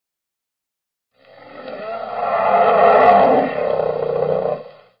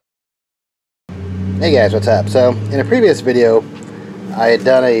Hey guys, what's up? So, in a previous video, I had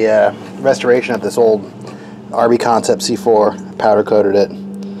done a restoration of this old RB Concept C4, powder coated it,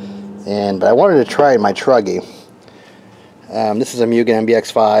 but I wanted to try it in my truggy. This is a Mugen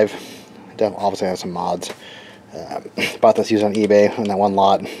MBX5. It obviously has some mods. Bought this used on eBay on that one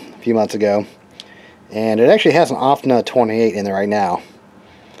lot a few months ago, and it actually has an OFNA 28 in there right now.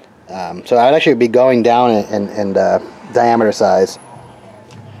 So I'd actually be going down in diameter size,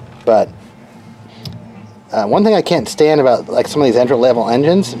 but one thing I can't stand about like some of these entry-level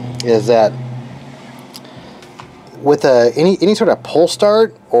engines is that with any sort of pull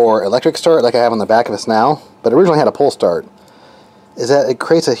start or electric start like I have on the back of this now, but originally had a pull start, is that it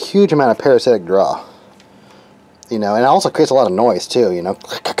creates a huge amount of parasitic draw. You know, and it also creates a lot of noise too. You know,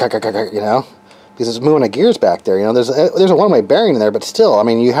 you know, because it's moving the gears back there. You know, there's a one-way bearing in there, but still, I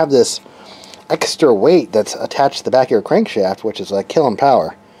mean, you have this extra weight that's attached to the back of your crankshaft, which is like killing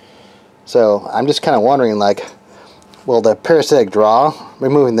power. So I'm just kind of wondering, like, will the parasitic draw,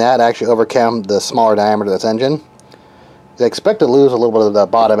 removing that, actually overcome the smaller diameter of this engine? I expect to lose a little bit of the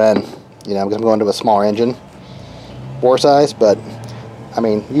bottom end, you know, because I'm going to a smaller engine, bore size, but I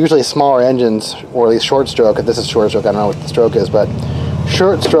mean, usually smaller engines, or at least short stroke, if this is short stroke, I don't know what the stroke is, but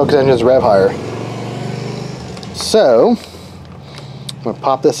short stroke engines rev higher. So, I'm going to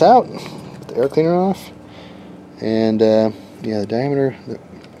pop this out, put the air cleaner off, and yeah, the diameter, the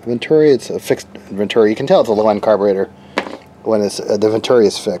venturi, it's a fixed venturi. You can tell it's a low-end carburetor when it's the venturi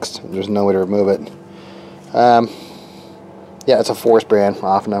is fixed. There's no way to remove it. Yeah, it's a Force brand,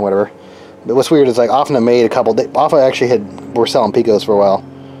 OFNA, whatever. But what's weird is like OFNA made a couple days. OFNA actually were selling Picos for a while.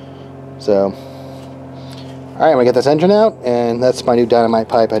 So, all right, I'm gonna get this engine out, and that's my new dynamite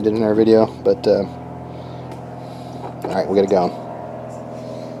pipe I did in our video. But all right, we'll get it going.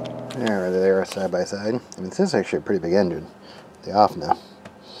 There they are, side by side. I mean, this is actually a pretty big engine, the OFNA.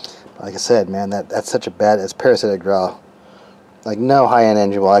 Like I said, man, that's such a bad, it's parasitic draw. Like, no high-end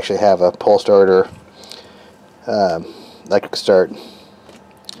engine will actually have a pull start or electric start.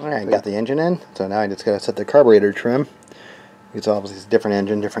 Alright, got the engine in, so now I just gotta set the carburetor trim. It's obviously a different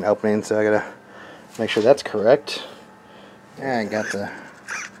engine, different openings, so I gotta make sure that's correct. Alright, got the,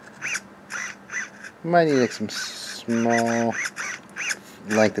 might need like some small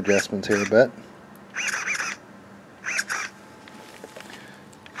length adjustments here a bit.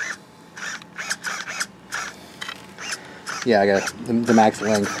 Yeah, I got the max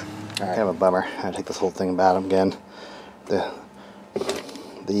length. Alright, kind of a bummer. I gotta take this whole thing about them again. The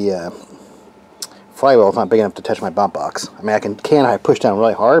flywheel is not big enough to touch my bump box. I mean, I push down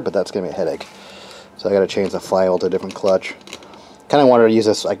really hard, but that's gonna be a headache. So I gotta change the flywheel to a different clutch. Kind of wanted to use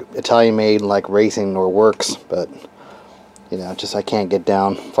this like Italian-made, like racing or works, but you know, just I can't get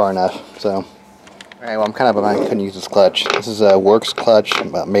down far enough. So, all right, well, I'm kind of I couldn't use this clutch. This is a works clutch,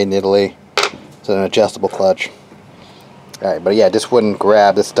 made in Italy. It's an adjustable clutch. Alright, but yeah, it just wouldn't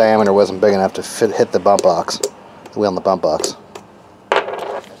grab. This diameter wasn't big enough to hit the bump box, the wheel on the bump box. So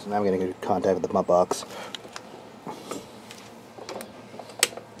now I'm going to get in contact with the bump box.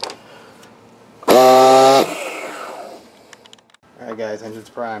 Alright guys,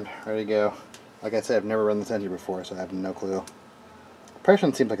 engine's primed, ready to go. Like I said, I've never run this engine before, so I have no clue.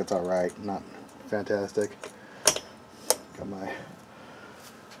 Pressure seems like it's alright, not fantastic. Got my...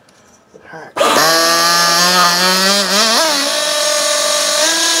 Alright.